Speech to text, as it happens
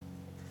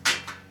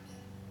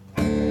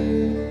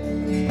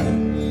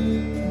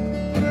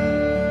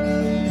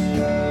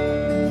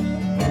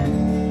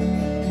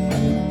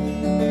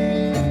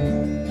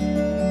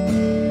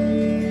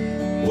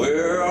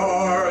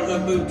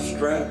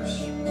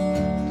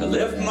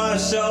lift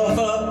myself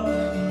up.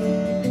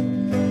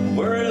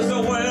 Where is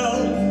the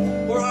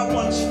well where I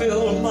once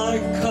filled my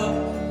cup?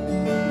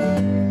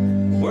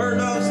 Where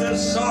does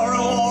this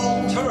sorrow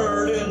all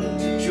turn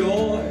into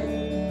joy?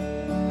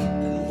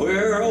 And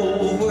where,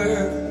 oh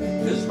where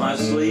is my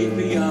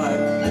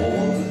sleepy-eyed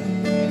boy?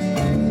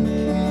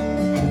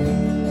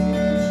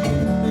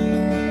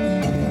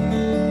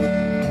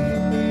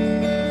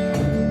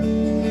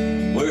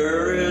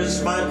 Where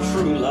is my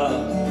true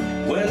love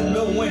when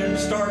the wind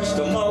starts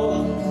to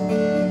moan?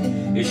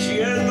 Is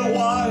she in the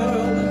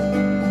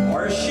wild,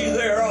 or is she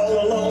there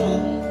all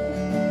alone?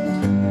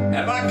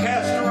 Have I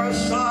cast her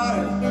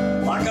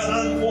aside like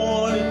an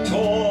unwanted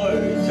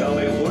toy? Tell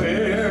me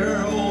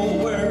where, oh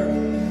where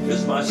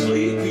is my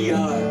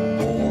sleepy-eyed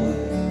boy?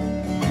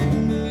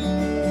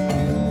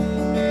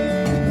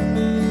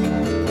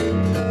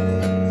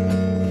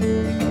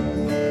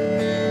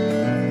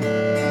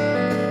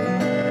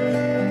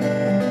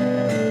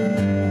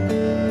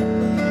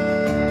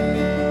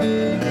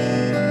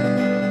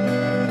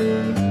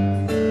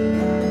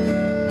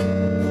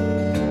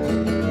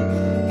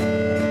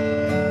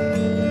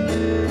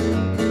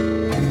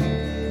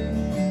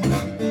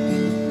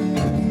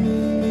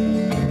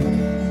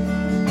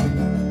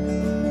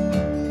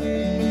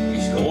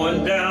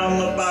 Down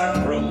the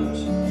back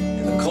roads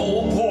in the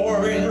cold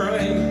pouring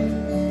rain.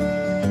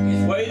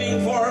 He's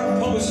waiting for a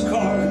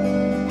postcard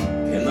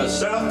in the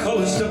south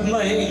coast of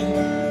Maine.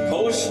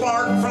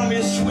 Postmark from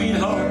his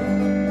sweetheart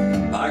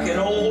back in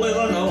old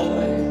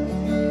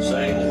Illinois,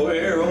 saying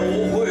where,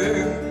 oh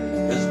where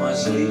is my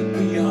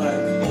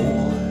sleepy-eyed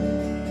boy?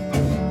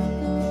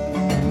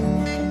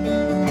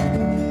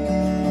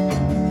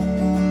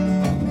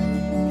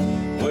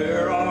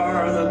 Where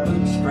are the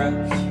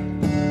bootstraps?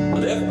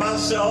 Lift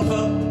myself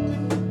up.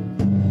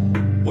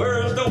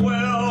 Where's the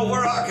well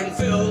where I can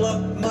fill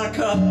up my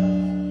cup?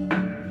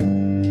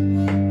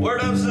 Where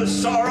does the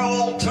sorrow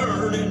all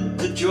turn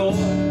into joy?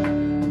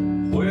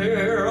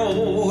 Where,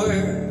 oh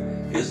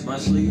where is my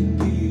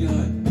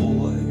sleepy-eyed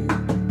boy?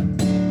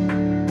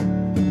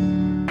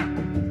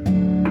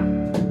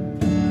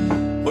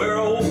 Where,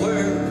 oh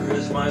where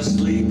is my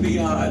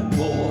sleepy-eyed boy?